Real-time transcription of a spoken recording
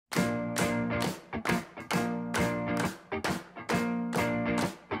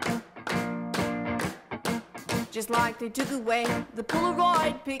just like they took away the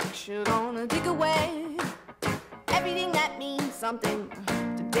Polaroid picture on a dig away. Everything that means something.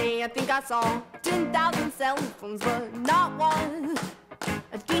 Today I think I saw 10,000 cell phones, but not one.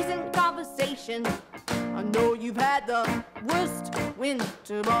 A decent conversation. I know you've had the worst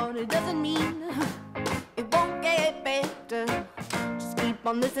winter, but it doesn't mean it won't get better. Just keep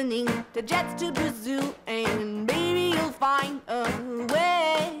on listening to Jets to Brazil, and maybe you'll find a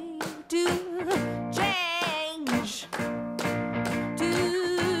way to change. To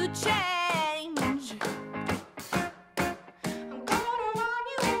change. I'm gonna run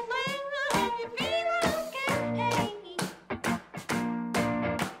you a later, hope you feel okay.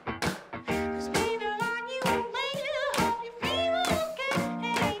 'Cause baby, run you a later, hope you feel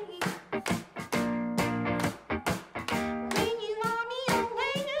okay. When you run me a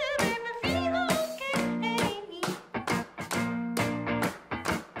later, baby, feel okay.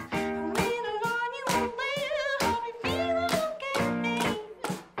 When I run you a later, hope you feel okay.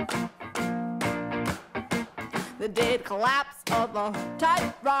 The dead collapse of a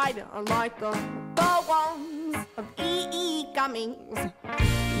typewriter, like the ones of E.E. Cummings.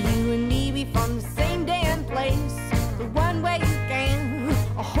 You and me, we from the same damn place. The one way you can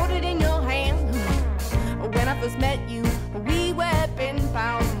hold it in your hand. When I first met you, we were pen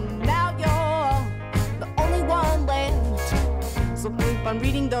pals. Now you're the only one left. So keep on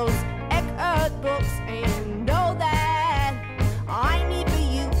reading those Eckhart books.